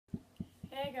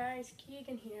Hey guys,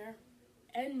 Keagan here,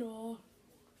 and Nohle.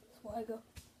 Swagger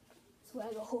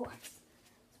horse.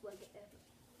 Swagger ever.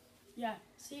 Yeah,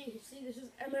 see, this is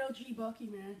MLG Bucky,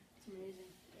 man. It's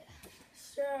amazing. Yeah.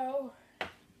 So,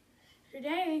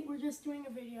 today we're just doing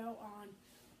a video on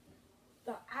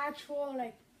the actual,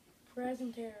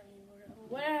 presentary or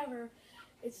whatever.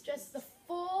 It's just the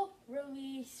full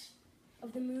release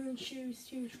of the Moon Shoes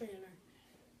 2 trailer.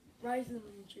 Rise of the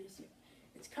Moon Shoes 2.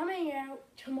 It's coming out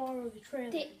tomorrow, the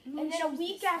trailer. And then a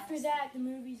week after that, the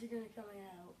movies are going to come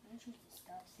out.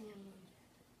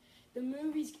 The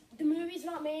movie's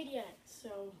not made yet,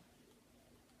 so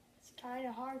it's kind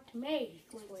of hard to make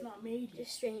when it's not made yet.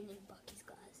 Just straightening Bucky's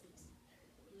glasses.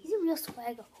 He's a real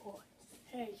swagger horse.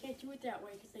 Hey, you can't do it that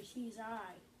way because they see his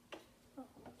eye. Oh,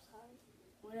 I'm sorry.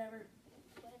 Whatever.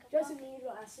 Swagger Doesn't Bucky. need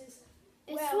glasses.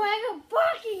 It's Well- Swagger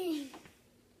Bucky!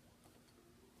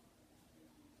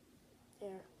 There.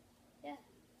 Yeah,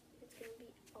 it's gonna be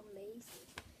amazing.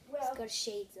 Well, It's got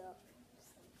shades up.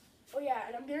 oh yeah,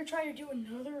 and I'm going to try to do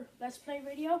another Let's Play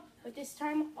video, but this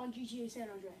time on GTA San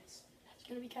Andreas. It's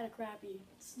going to be kind of crappy.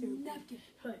 Stupid. Napkin.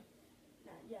 But,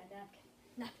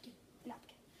 napkin.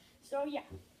 So yeah,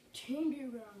 Team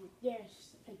Keagan.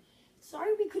 Yes. And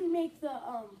sorry we couldn't make the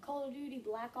Call of Duty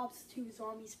Black Ops 2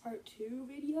 Zombies Part 2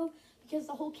 video because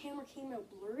the whole camera came out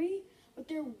blurry, but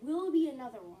there will be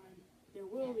another one. There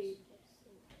will be.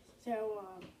 So,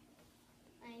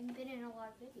 I've been in a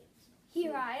lot of videos.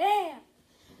 here I am.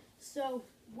 So,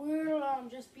 we'll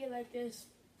just be like this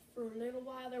for a little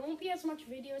while. There won't be as much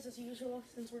videos as usual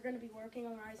since we're going to be working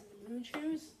on Rise of the Moon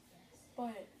Shoes.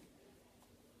 But,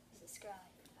 Subscribe.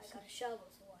 I got a shovel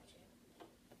to watch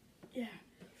it.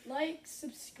 yeah, like,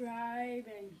 subscribe,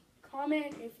 and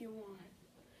comment if you want.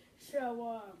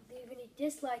 So, Leave any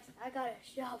dislikes. I got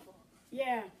a shovel.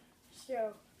 yeah.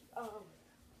 So,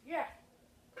 yeah.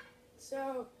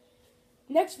 So,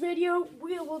 next video,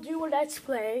 we will do a Let's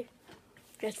Play.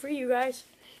 Just for you guys.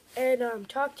 And,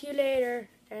 talk to you later.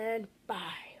 And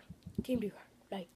bye. Team Keagan.